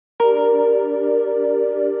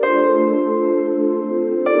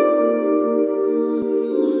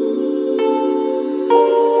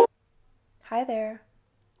Hi there.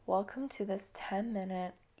 Welcome to this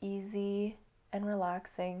 10-minute easy and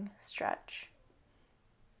relaxing stretch.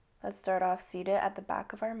 Let's start off seated at the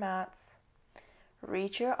back of our mats.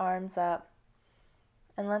 Reach your arms up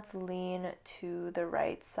and let's lean to the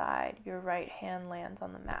right side. Your right hand lands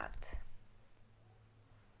on the mat.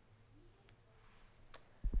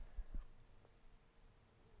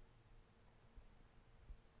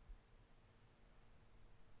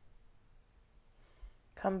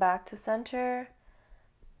 Come back to center.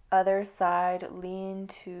 Other side, lean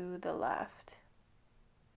to the left.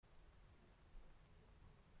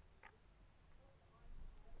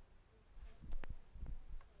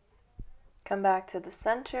 Come back to the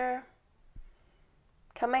center.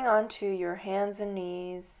 Coming onto your hands and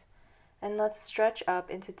knees, and let's stretch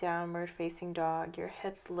up into downward facing dog. Your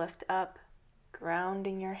hips lift up,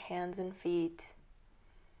 grounding your hands and feet.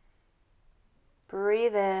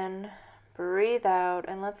 Breathe in, breathe out,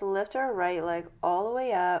 and let's lift our right leg all the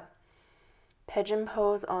way up. Pigeon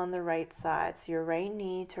pose on the right side, so your right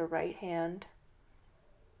knee to right hand.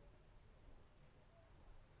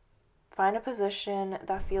 Find a position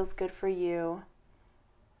that feels good for you.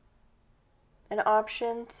 An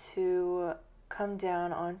option to come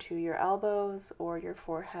down onto your elbows or your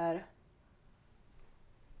forehead.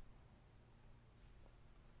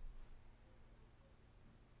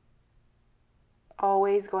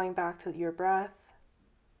 Always going back to your breath,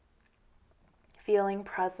 feeling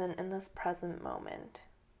present in this present moment.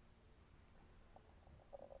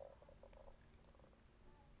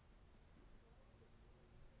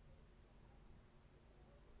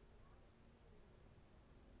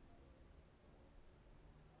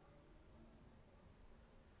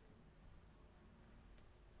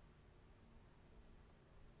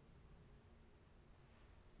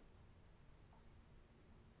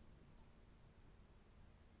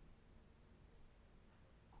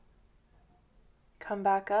 Come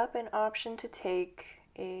back up, an option to take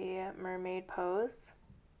a mermaid pose.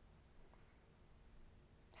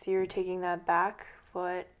 So you're taking that back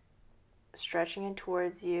foot, stretching it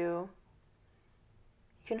towards you.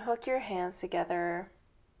 You can hook your hands together.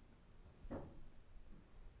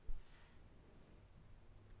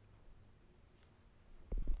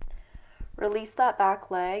 Release that back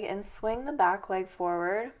leg and swing the back leg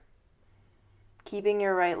forward, keeping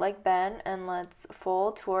your right leg bent, and let's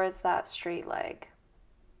fold towards that straight leg.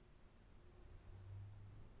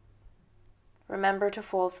 Remember to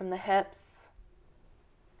fold from the hips.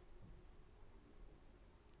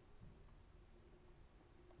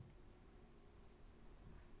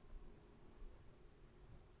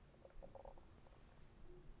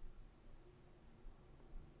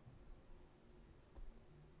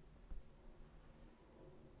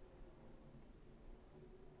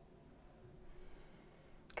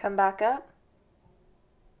 Come back up.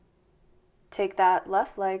 Take that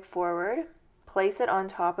left leg forward. Place it on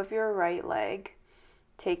top of your right leg,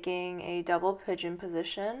 taking a double pigeon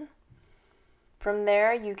position. From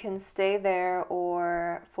there, you can stay there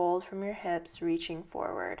or fold from your hips, reaching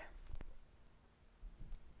forward.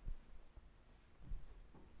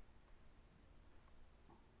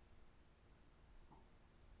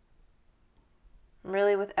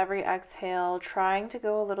 Really, with every exhale, trying to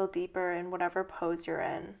go a little deeper in whatever pose you're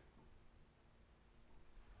in.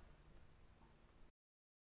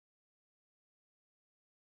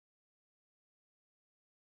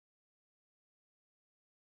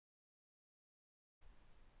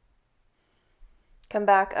 Come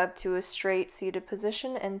back up to a straight seated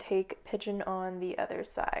position and take pigeon on the other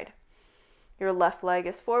side. Your left leg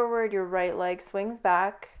is forward, your right leg swings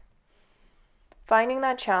back. Finding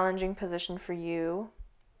that challenging position for you.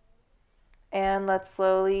 And let's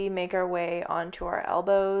slowly make our way onto our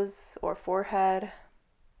elbows or forehead.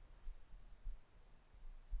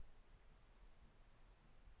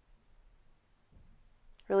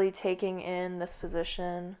 Really taking in this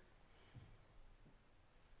position.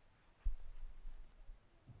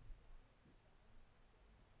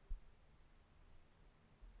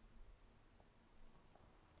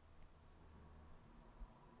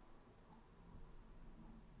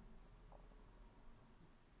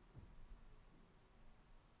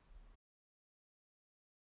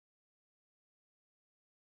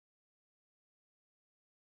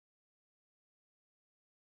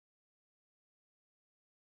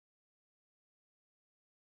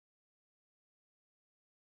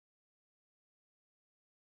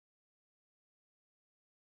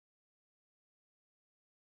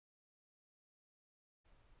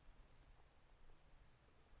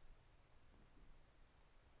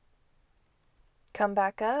 Come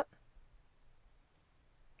back up.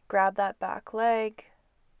 Grab that back leg.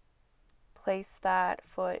 Place that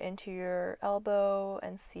foot into your elbow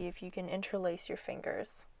and see if you can interlace your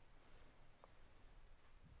fingers.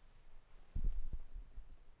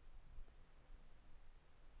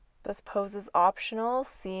 This pose is optional,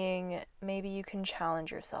 seeing maybe you can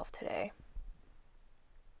challenge yourself today.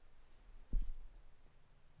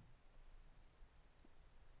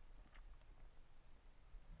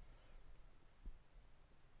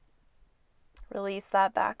 Release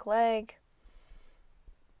that back leg.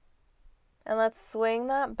 And let's swing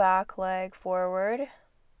that back leg forward.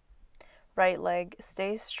 Right leg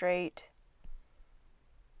stays straight,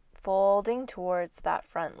 folding towards that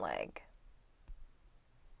front leg.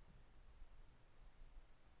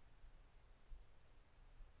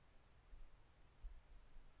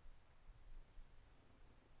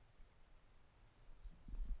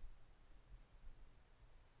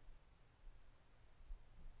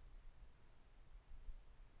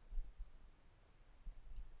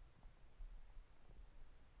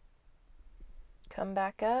 Come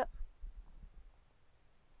back up.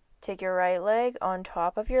 Take your right leg on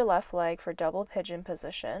top of your left leg for double pigeon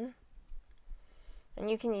position.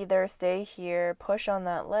 And you can either stay here, push on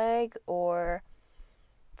that leg, or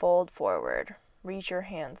fold forward. Reach your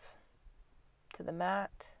hands to the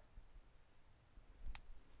mat.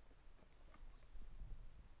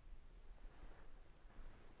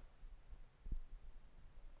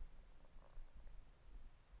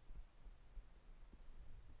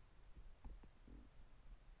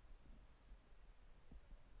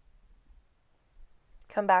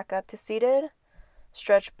 Come back up to seated.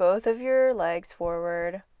 Stretch both of your legs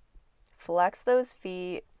forward. Flex those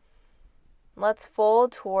feet. Let's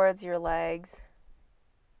fold towards your legs.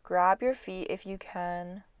 Grab your feet if you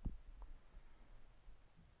can.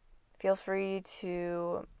 Feel free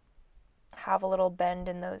to have a little bend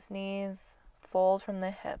in those knees. Fold from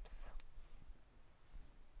the hips.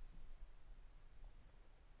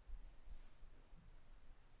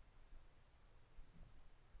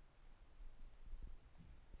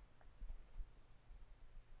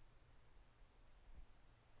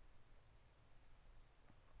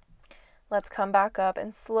 Let's come back up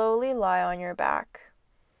and slowly lie on your back.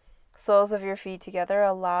 Soles of your feet together.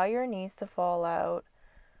 Allow your knees to fall out.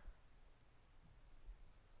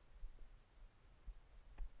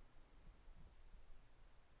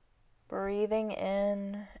 Breathing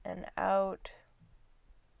in and out.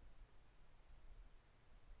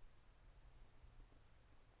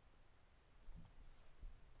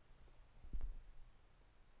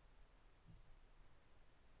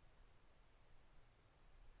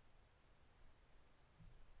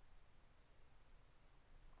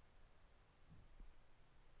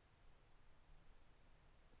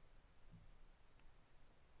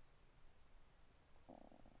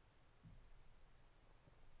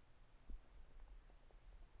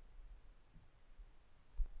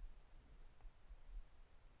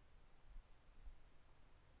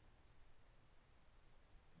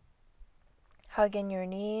 Hug in your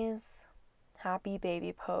knees. Happy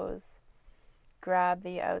baby pose. Grab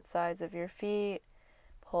the outsides of your feet.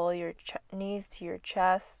 Pull your knees to your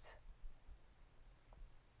chest.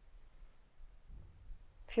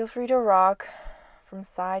 Feel free to rock from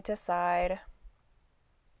side to side.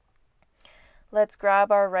 Let's grab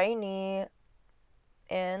our right knee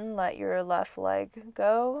in. Let your left leg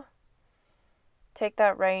go. Take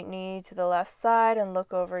that right knee to the left side and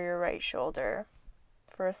look over your right shoulder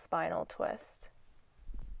for a spinal twist.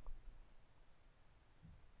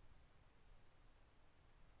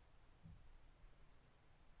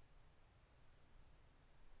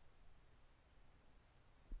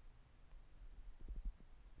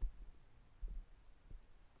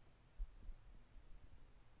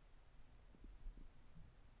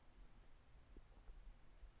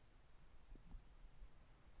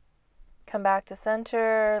 Come back to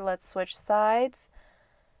center. Let's switch sides.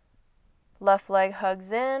 Left leg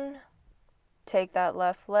hugs in. Take that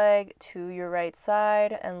left leg to your right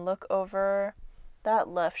side and look over that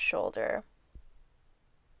left shoulder.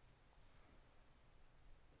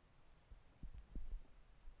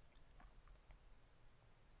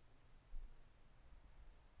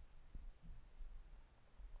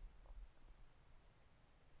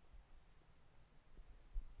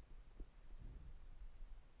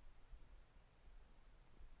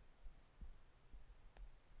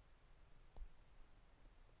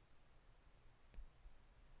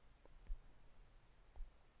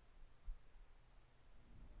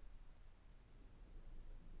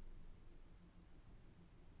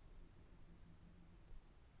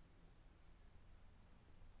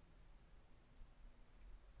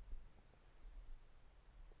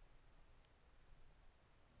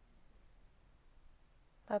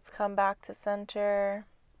 Let's come back to center.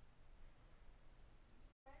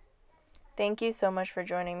 Thank you so much for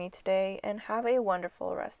joining me today, and have a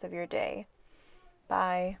wonderful rest of your day.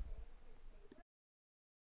 Bye.